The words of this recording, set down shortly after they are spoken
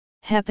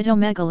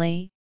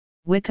Hepatomegaly,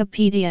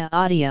 Wikipedia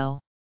audio.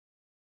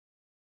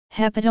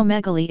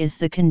 Hepatomegaly is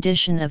the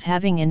condition of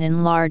having an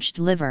enlarged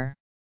liver.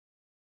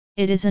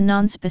 It is a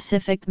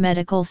nonspecific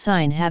medical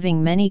sign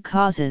having many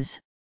causes,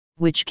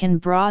 which can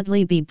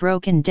broadly be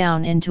broken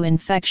down into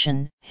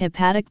infection,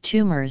 hepatic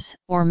tumors,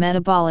 or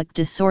metabolic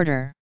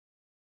disorder.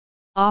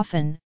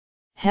 Often,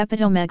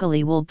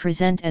 hepatomegaly will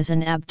present as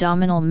an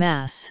abdominal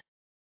mass.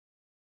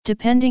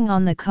 Depending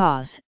on the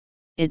cause,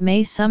 it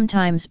may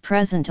sometimes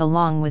present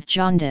along with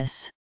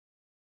jaundice.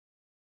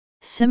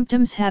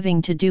 Symptoms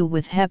having to do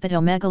with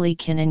hepatomegaly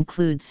can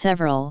include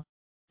several,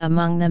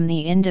 among them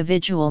the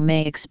individual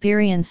may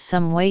experience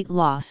some weight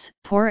loss,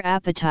 poor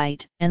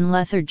appetite, and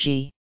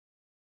lethargy.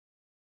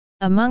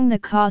 Among the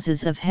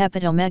causes of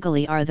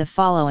hepatomegaly are the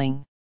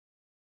following.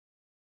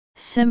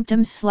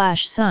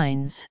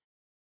 Symptoms/signs.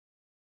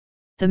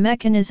 The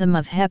mechanism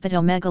of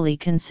hepatomegaly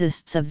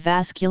consists of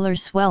vascular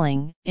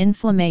swelling,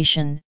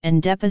 inflammation,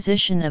 and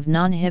deposition of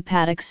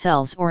non-hepatic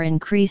cells or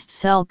increased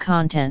cell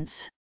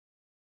contents.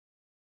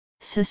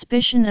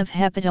 Suspicion of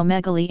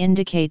hepatomegaly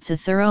indicates a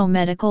thorough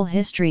medical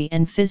history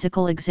and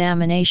physical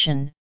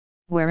examination,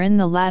 wherein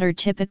the latter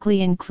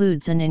typically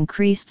includes an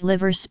increased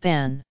liver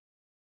span.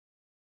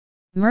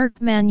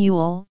 Merck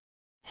Manual,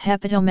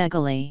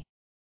 Hepatomegaly.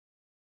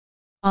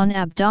 On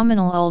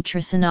abdominal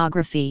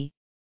ultrasonography,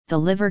 the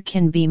liver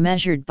can be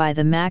measured by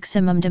the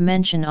maximum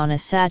dimension on a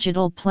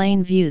sagittal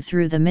plane view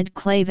through the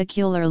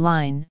midclavicular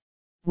line,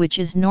 which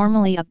is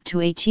normally up to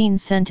 18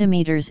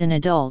 cm in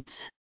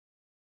adults.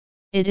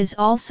 It is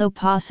also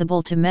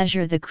possible to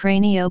measure the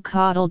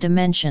craniocaudal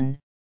dimension,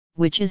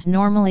 which is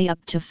normally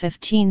up to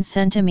 15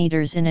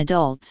 cm in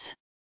adults.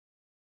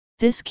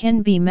 This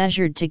can be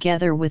measured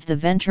together with the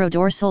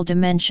ventrodorsal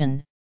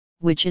dimension,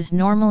 which is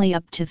normally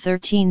up to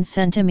 13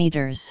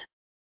 cm.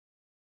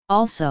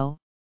 Also,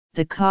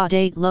 the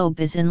caudate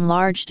lobe is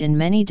enlarged in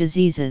many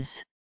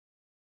diseases.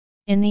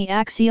 In the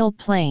axial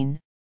plane,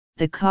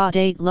 the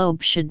caudate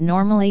lobe should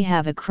normally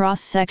have a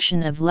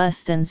cross-section of less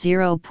than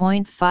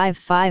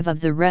 0.55 of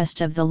the rest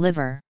of the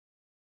liver.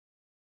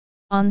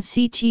 On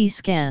CT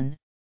scan,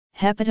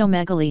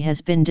 hepatomegaly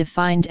has been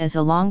defined as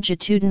a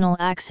longitudinal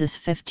axis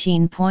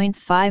 15.5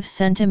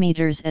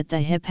 cm at the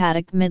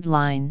hepatic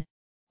midline,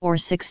 or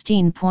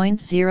 16.0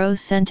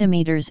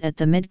 cm at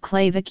the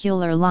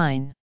midclavicular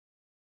line.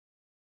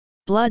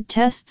 Blood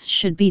tests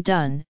should be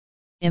done,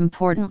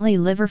 importantly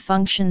liver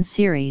function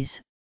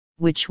series,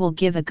 which will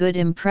give a good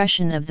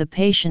impression of the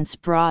patient's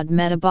broad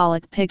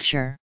metabolic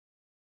picture.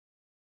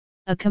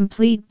 A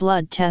complete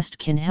blood test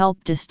can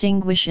help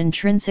distinguish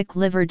intrinsic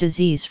liver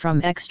disease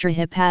from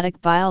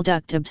extrahepatic bile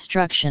duct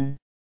obstruction.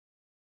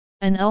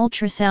 An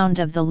ultrasound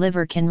of the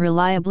liver can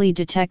reliably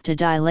detect a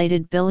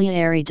dilated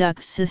biliary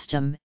duct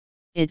system.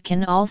 It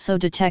can also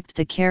detect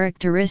the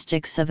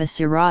characteristics of a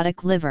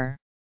cirrhotic liver.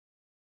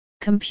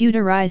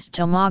 Computerized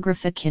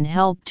tomography can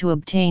help to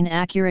obtain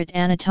accurate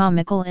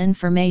anatomical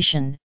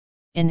information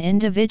in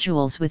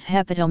individuals with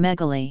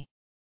hepatomegaly.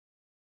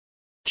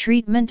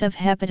 Treatment of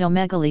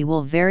hepatomegaly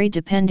will vary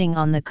depending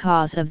on the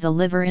cause of the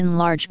liver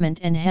enlargement,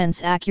 and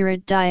hence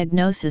accurate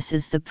diagnosis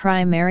is the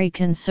primary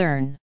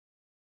concern.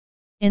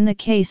 In the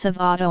case of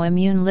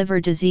autoimmune liver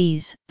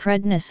disease,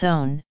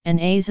 prednisone and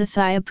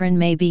azathioprine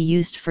may be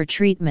used for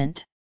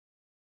treatment.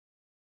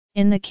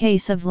 In the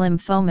case of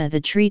lymphoma,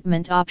 the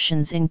treatment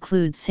options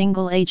include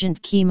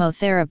single-agent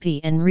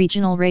chemotherapy and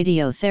regional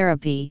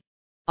radiotherapy.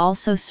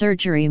 Also,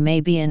 surgery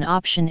may be an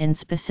option in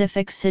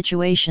specific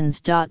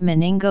situations.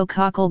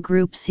 Meningococcal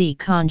group C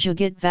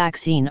conjugate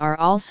vaccine are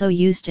also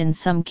used in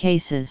some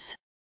cases.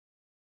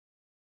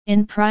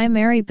 In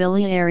primary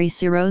biliary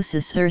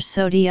cirrhosis,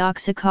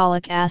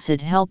 ursodeoxycholic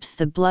acid helps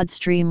the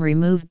bloodstream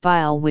remove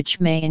bile, which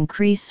may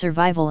increase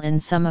survival in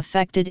some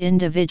affected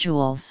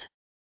individuals.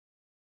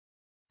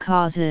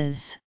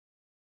 Causes: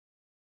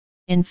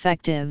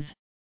 infective,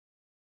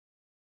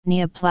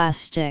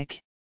 neoplastic,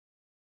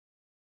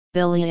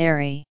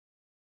 biliary,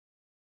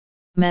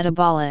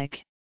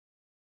 metabolic,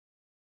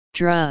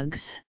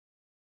 drugs,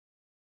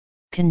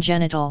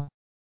 congenital,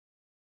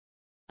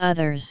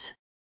 others.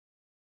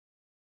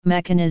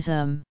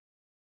 Mechanism,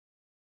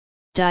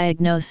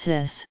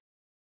 diagnosis,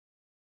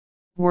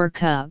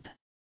 workup,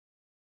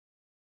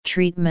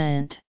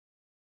 treatment.